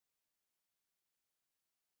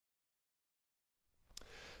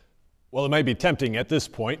Well, it might be tempting at this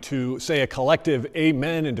point to say a collective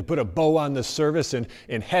amen and to put a bow on this service and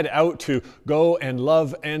head out to go and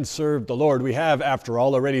love and serve the Lord. We have, after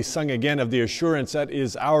all, already sung again of the assurance that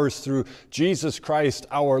is ours through Jesus Christ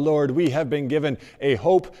our Lord. We have been given a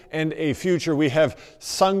hope and a future. We have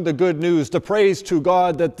sung the good news, the praise to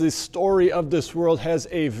God that the story of this world has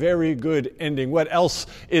a very good ending. What else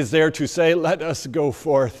is there to say? Let us go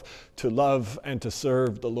forth to love and to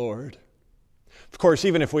serve the Lord. Of course,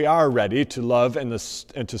 even if we are ready to love and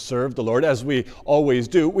to serve the Lord, as we always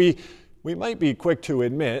do, we might be quick to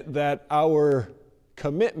admit that our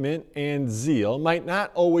commitment and zeal might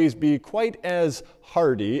not always be quite as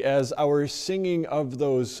hearty as our singing of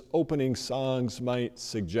those opening songs might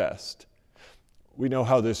suggest. We know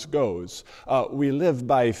how this goes. We live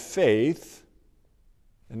by faith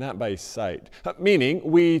and not by sight, meaning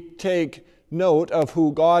we take note of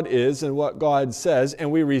who God is and what God says,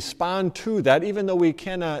 and we respond to that even though we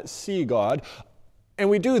cannot see God. And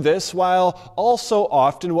we do this while also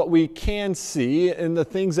often what we can see and the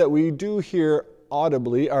things that we do hear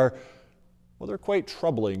audibly are, well, they're quite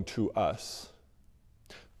troubling to us.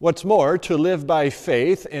 What's more, to live by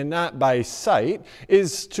faith and not by sight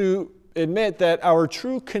is to admit that our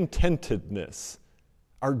true contentedness,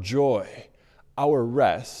 our joy, our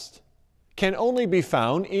rest, can only be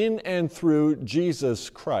found in and through Jesus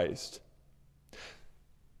Christ.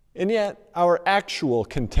 And yet, our actual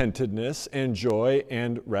contentedness and joy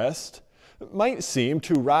and rest might seem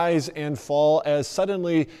to rise and fall as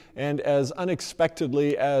suddenly and as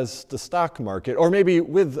unexpectedly as the stock market, or maybe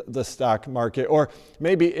with the stock market, or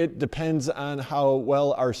maybe it depends on how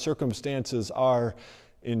well our circumstances are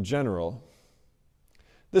in general.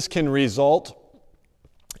 This can result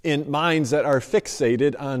in minds that are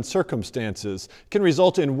fixated on circumstances. It can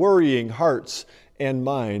result in worrying hearts and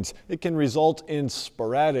minds. It can result in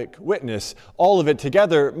sporadic witness. All of it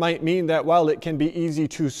together might mean that while it can be easy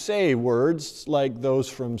to say words like those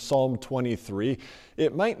from Psalm 23,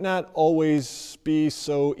 it might not always be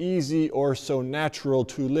so easy or so natural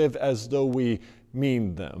to live as though we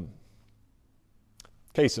mean them.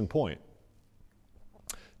 Case in point,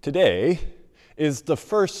 today is the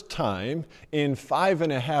first time in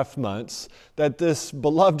 5.5 months that this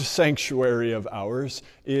beloved sanctuary of ours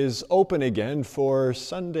is open again for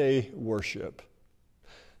Sunday worship.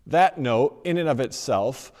 That note, in and of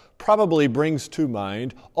itself, probably brings to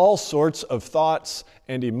mind all sorts of thoughts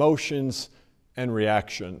and emotions and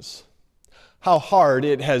reactions. How hard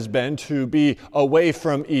it has been to be away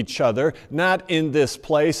from each other, not in this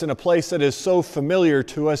place, in a place that is so familiar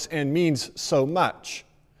to us and means so much.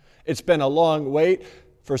 It's been a long wait.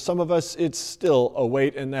 For some of us, it's still a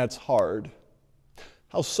wait, and that's hard.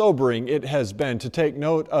 How sobering it has been to take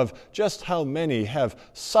note of just how many have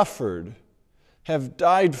suffered, have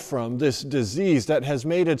died from this disease that has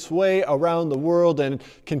made its way around the world and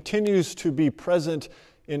continues to be present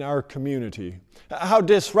in our community. How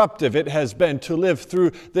disruptive it has been to live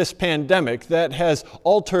through this pandemic that has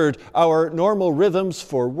altered our normal rhythms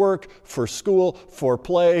for work, for school, for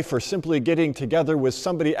play, for simply getting together with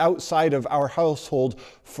somebody outside of our household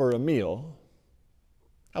for a meal.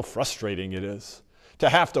 How frustrating it is to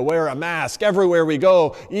have to wear a mask everywhere we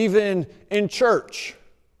go, even in church.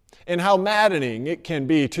 And how maddening it can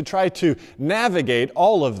be to try to navigate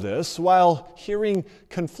all of this while hearing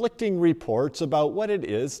conflicting reports about what it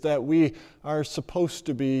is that we are supposed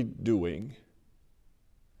to be doing.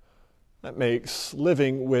 That makes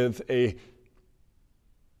living with a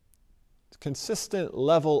consistent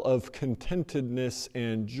level of contentedness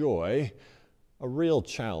and joy a real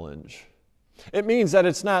challenge. It means that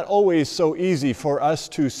it's not always so easy for us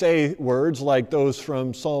to say words like those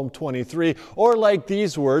from Psalm 23 or like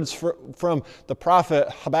these words from the prophet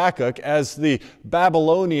Habakkuk as the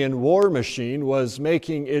Babylonian war machine was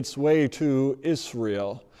making its way to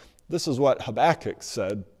Israel. This is what Habakkuk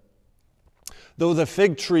said. Though the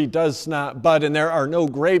fig tree does not bud and there are no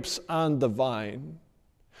grapes on the vine,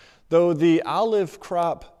 though the olive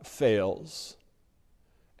crop fails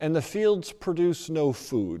and the fields produce no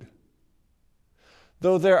food,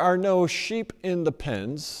 though there are no sheep in the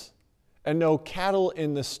pens and no cattle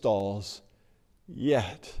in the stalls,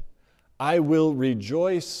 yet I will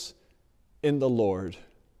rejoice in the Lord.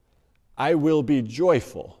 I will be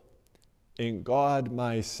joyful in God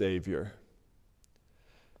my Savior.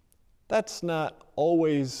 That's not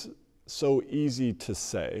always so easy to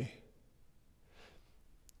say.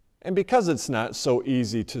 And because it's not so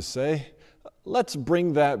easy to say, let's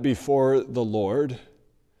bring that before the Lord,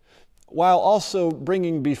 while also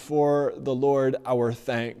bringing before the Lord our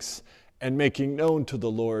thanks and making known to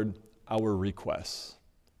the Lord our requests.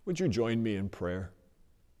 Would you join me in prayer?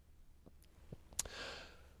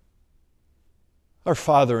 Our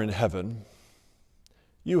Father in heaven,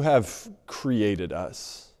 you have created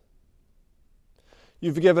us.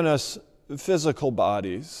 You've given us physical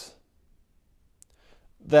bodies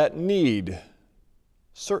that need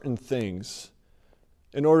certain things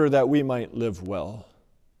in order that we might live well.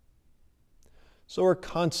 So we're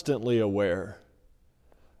constantly aware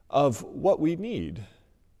of what we need: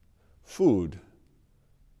 food,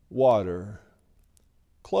 water,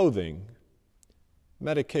 clothing,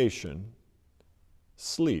 medication,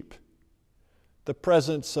 sleep, the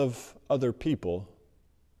presence of other people.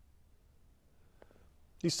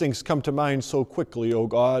 These things come to mind so quickly, O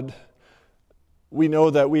God. We know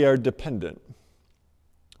that we are dependent.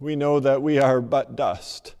 We know that we are but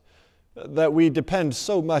dust, that we depend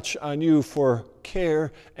so much on you for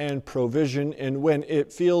care and provision, and when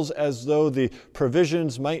it feels as though the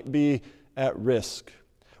provisions might be at risk,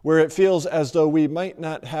 where it feels as though we might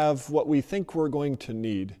not have what we think we're going to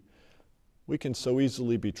need, we can so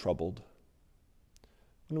easily be troubled.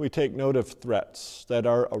 When we take note of threats that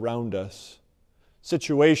are around us,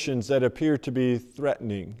 situations that appear to be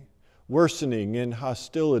threatening, worsening in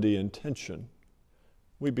hostility and tension,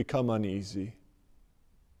 we become uneasy.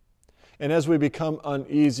 And as we become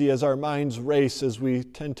uneasy, as our minds race, as we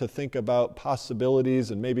tend to think about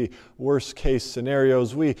possibilities and maybe worst case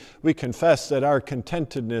scenarios, we confess that our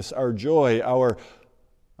contentedness, our joy, our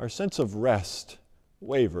sense of rest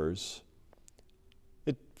wavers.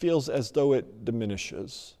 It feels as though it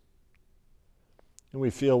diminishes. And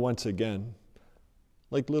we feel once again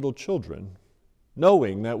like little children,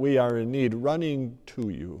 knowing that we are in need, running to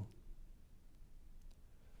you.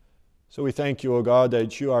 So we thank you, O God,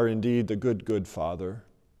 that you are indeed the good, good Father,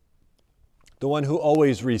 the one who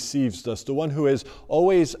always receives us, the one who is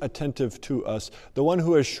always attentive to us, the one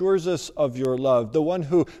who assures us of your love, the one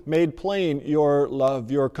who made plain your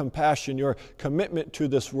love, your compassion, your commitment to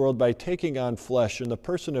this world by taking on flesh in the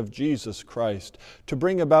person of Jesus Christ to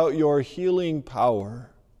bring about your healing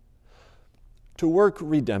power, to work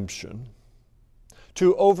redemption,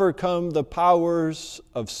 to overcome the powers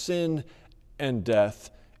of sin and death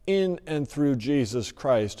in and through Jesus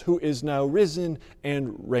Christ, who is now risen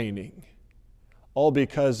and reigning. All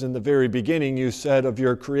because in the very beginning you said of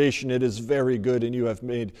your creation, it is very good, and you have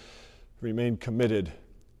remained committed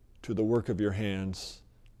to the work of your hands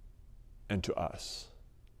and to us.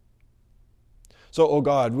 So, O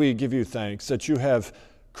God, we give you thanks that you have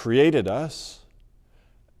created us,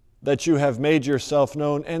 that you have made yourself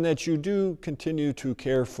known, and that you do continue to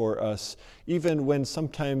care for us, even when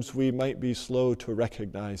sometimes we might be slow to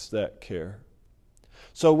recognize that care.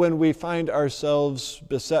 So when we find ourselves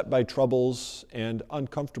beset by troubles and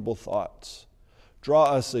uncomfortable thoughts, draw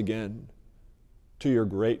us again to your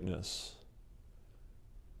greatness,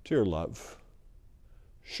 to your love.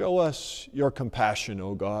 Show us your compassion,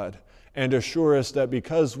 O God, and assure us that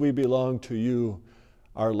because we belong to you,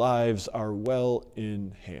 our lives are well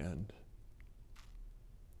in hand.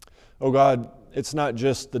 Oh God, it's not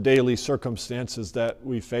just the daily circumstances that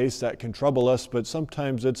we face that can trouble us, but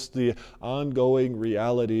sometimes it's the ongoing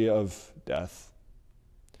reality of death.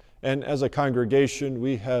 And as a congregation,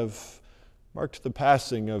 we have marked the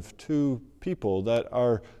passing of two people that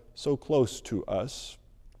are so close to us.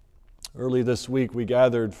 Early this week, we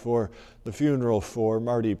gathered for the funeral for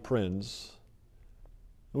Marty Prinz.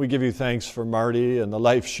 We give you thanks for Marty and the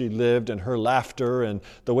life she lived and her laughter and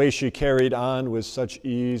the way she carried on with such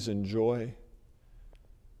ease and joy.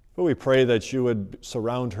 But we pray that you would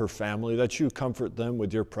surround her family, that you comfort them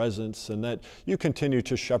with your presence, and that you continue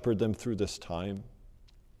to shepherd them through this time.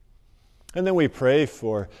 And then we pray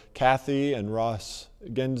for Kathy and Ross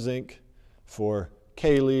Genzink, for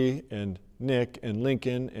Kaylee and Nick and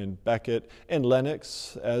Lincoln and Beckett and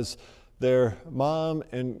Lennox as their mom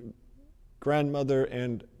and grandmother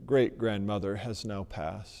and great-grandmother has now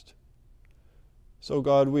passed. So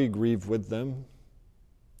God, we grieve with them.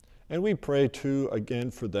 And we pray too, again,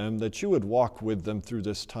 for them, that you would walk with them through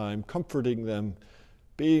this time, comforting them,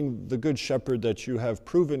 being the good shepherd that you have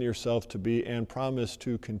proven yourself to be and promised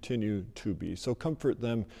to continue to be. So comfort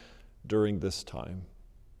them during this time.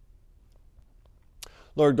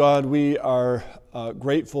 Lord God, we are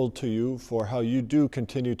grateful to you for how you do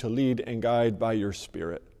continue to lead and guide by your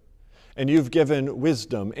Spirit. And you've given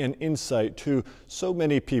wisdom and insight to so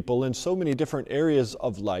many people in so many different areas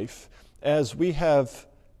of life as we have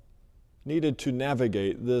needed to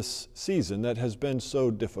navigate this season that has been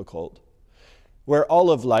so difficult, where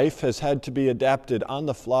all of life has had to be adapted on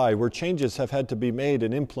the fly, where changes have had to be made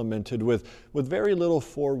and implemented with very little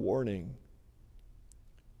forewarning.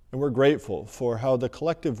 And we're grateful for how the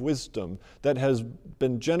collective wisdom that has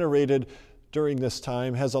been generated during this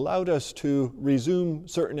time has allowed us to resume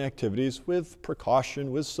certain activities with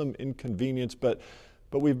precaution, with some inconvenience, but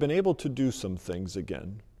we've been able to do some things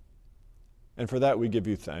again. And for that we give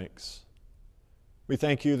you thanks. We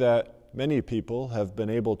thank you that many people have been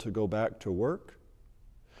able to go back to work.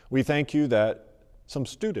 We thank you that some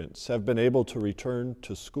students have been able to return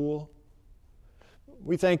to school.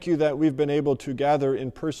 We thank you that we've been able to gather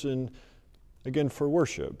in person again for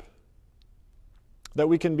worship, that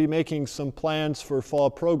we can be making some plans for fall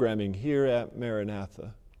programming here at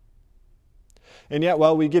Maranatha. And yet,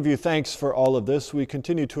 while we give you thanks for all of this, we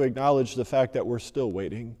continue to acknowledge the fact that we're still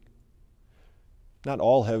waiting. Not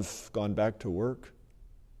all have gone back to work.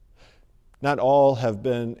 Not all have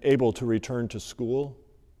been able to return to school.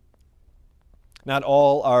 Not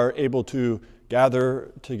all are able to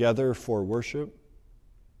gather together for worship.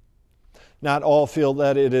 Not all feel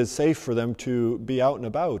that it is safe for them to be out and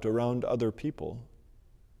about around other people.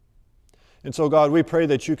 And so, God, we pray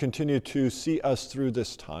that you continue to see us through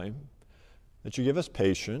this time, that you give us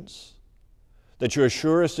patience, that you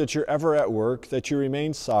assure us that you're ever at work, that you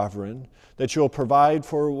remain sovereign, that you'll provide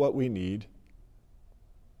for what we need.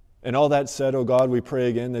 And all that said, oh God, we pray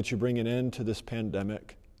again that you bring an end to this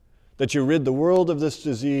pandemic, that you rid the world of this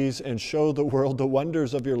disease and show the world the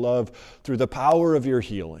wonders of your love through the power of your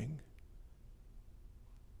healing.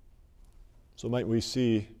 So might we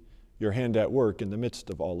see your hand at work in the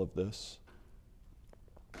midst of all of this.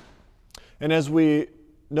 And as we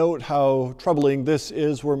note how troubling this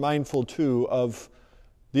is, we're mindful too of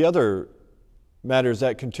the other matters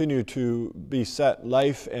that continue to beset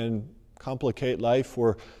life and complicate life.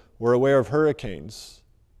 We're aware of hurricanes,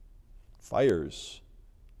 fires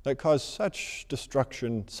that cause such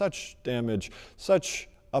destruction, such damage, such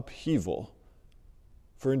upheaval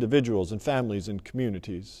for individuals and families and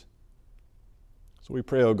communities. So we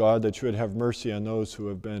pray, O God, that you would have mercy on those who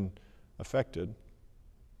have been affected.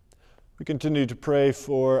 We continue to pray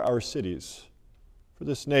for our cities, for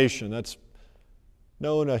this nation that's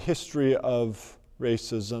known a history of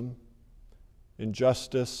racism,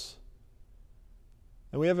 injustice,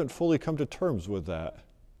 and we haven't fully come to terms with that.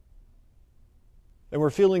 And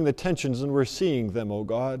we're feeling the tensions and we're seeing them, O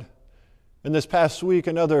God. And this past week,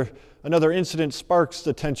 another incident sparks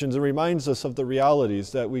the tensions and reminds us of the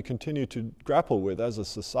realities that we continue to grapple with as a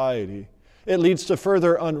society. It leads to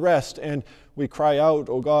further unrest, and we cry out,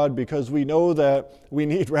 oh God, because we know that we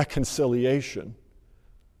need reconciliation.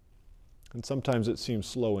 And sometimes it seems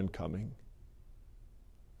slow in coming.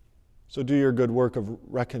 So do your good work of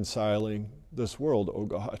reconciling this world, oh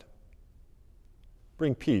God.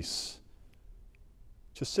 Bring peace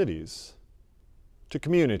to cities, to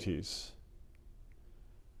communities.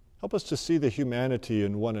 Help us to see the humanity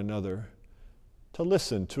in one another, to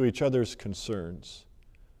listen to each other's concerns,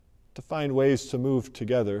 to find ways to move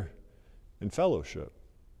together in fellowship.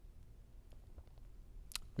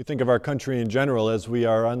 We think of our country in general as we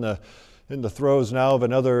are in the throes now of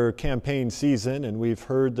another campaign season, and we've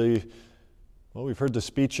heard the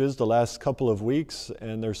speeches the last couple of weeks,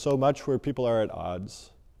 and there's so much where people are at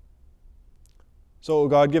odds. So,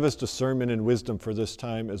 God, give us discernment and wisdom for this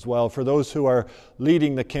time as well. For those who are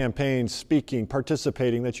leading the campaign, speaking,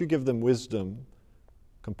 participating, that you give them wisdom,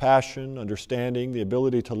 compassion, understanding, the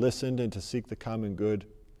ability to listen and to seek the common good.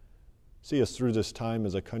 See us through this time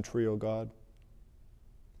as a country, O God.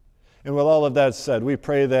 And with all of that said, we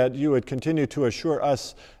pray that you would continue to assure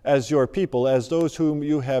us as your people, as those whom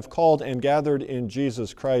you have called and gathered in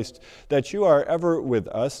Jesus Christ, that you are ever with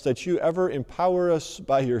us, that you ever empower us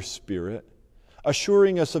by your Spirit,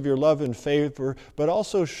 assuring us of your love and favor, but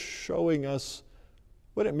also showing us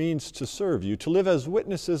what it means to serve you, to live as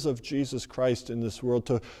witnesses of Jesus Christ in this world,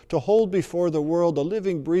 to hold before the world a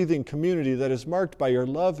living, breathing community that is marked by your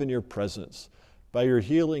love and your presence, by your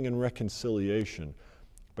healing and reconciliation,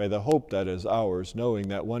 by the hope that is ours, knowing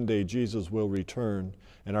that one day Jesus will return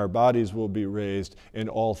and our bodies will be raised and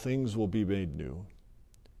all things will be made new.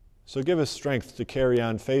 So give us strength to carry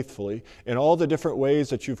on faithfully in all the different ways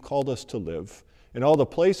that you've called us to live, in all the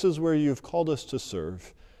places where you've called us to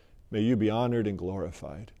serve. May you be honored and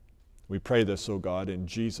glorified. We pray this, O God, in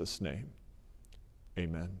Jesus' name.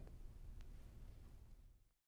 Amen.